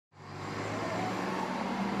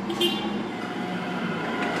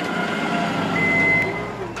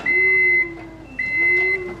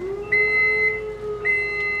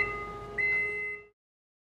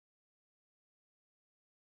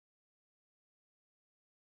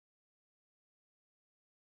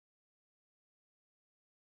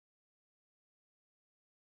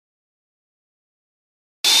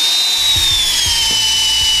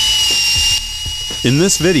In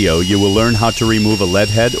this video, you will learn how to remove a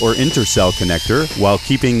LeadHead or intercell connector while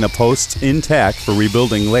keeping the posts intact for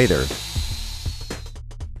rebuilding later.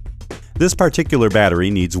 This particular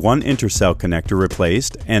battery needs one intercell connector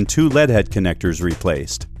replaced and two LeadHead connectors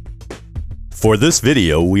replaced. For this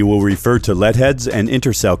video, we will refer to LeadHeads and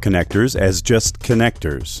intercell connectors as just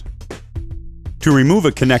connectors. To remove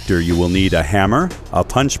a connector, you will need a hammer, a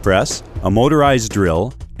punch press, a motorized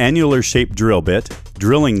drill, annular-shaped drill bit,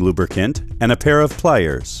 drilling lubricant, and a pair of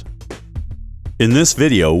pliers. In this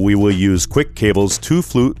video, we will use Quick Cable's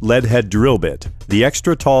 2-flute LeadHead drill bit. The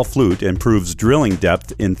extra tall flute improves drilling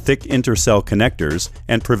depth in thick intercell connectors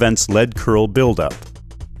and prevents lead curl buildup.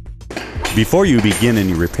 Before you begin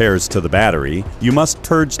any repairs to the battery, you must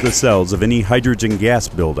purge the cells of any hydrogen gas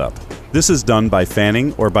buildup. This is done by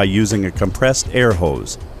fanning or by using a compressed air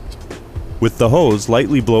hose. With the hose,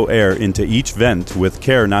 lightly blow air into each vent with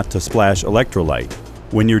care not to splash electrolyte.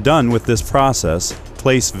 When you're done with this process,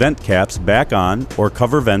 place vent caps back on or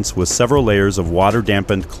cover vents with several layers of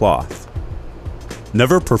water-dampened cloth.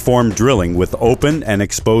 Never perform drilling with open and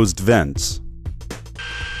exposed vents.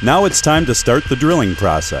 Now it's time to start the drilling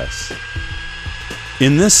process.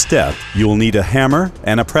 In this step, you will need a hammer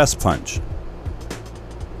and a press punch.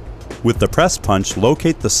 With the press punch,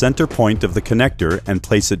 locate the center point of the connector and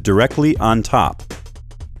place it directly on top.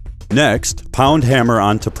 Next, pound hammer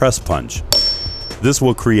onto press punch. This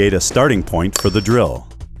will create a starting point for the drill.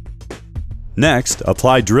 Next,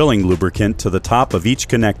 apply drilling lubricant to the top of each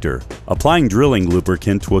connector. Applying drilling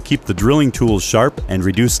lubricant will keep the drilling tools sharp and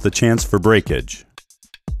reduce the chance for breakage.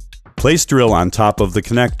 Place drill on top of the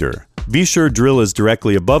connector. Be sure drill is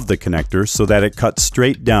directly above the connector so that it cuts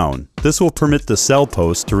straight down. This will permit the cell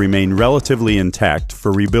post to remain relatively intact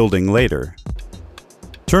for rebuilding later.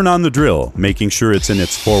 Turn on the drill, making sure it's in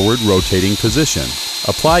its forward rotating position.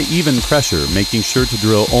 Apply even pressure, making sure to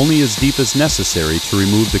drill only as deep as necessary to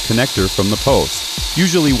remove the connector from the post,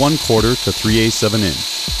 usually 1/4 to 3/8 of an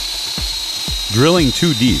inch. Drilling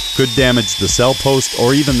too deep could damage the cell post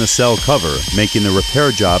or even the cell cover, making the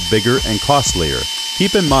repair job bigger and costlier.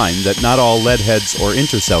 Keep in mind that not all LeadHeads or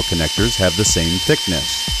intercell connectors have the same thickness.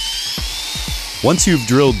 Once you've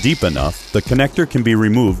drilled deep enough, the connector can be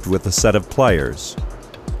removed with a set of pliers.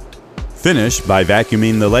 Finish by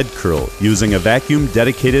vacuuming the lead curl using a vacuum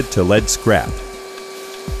dedicated to lead scrap.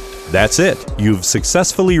 That's it! You've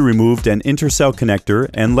successfully removed an intercell connector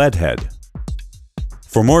and LeadHead.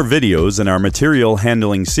 For more videos in our material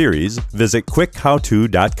handling series, visit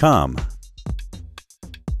quickhowto.com.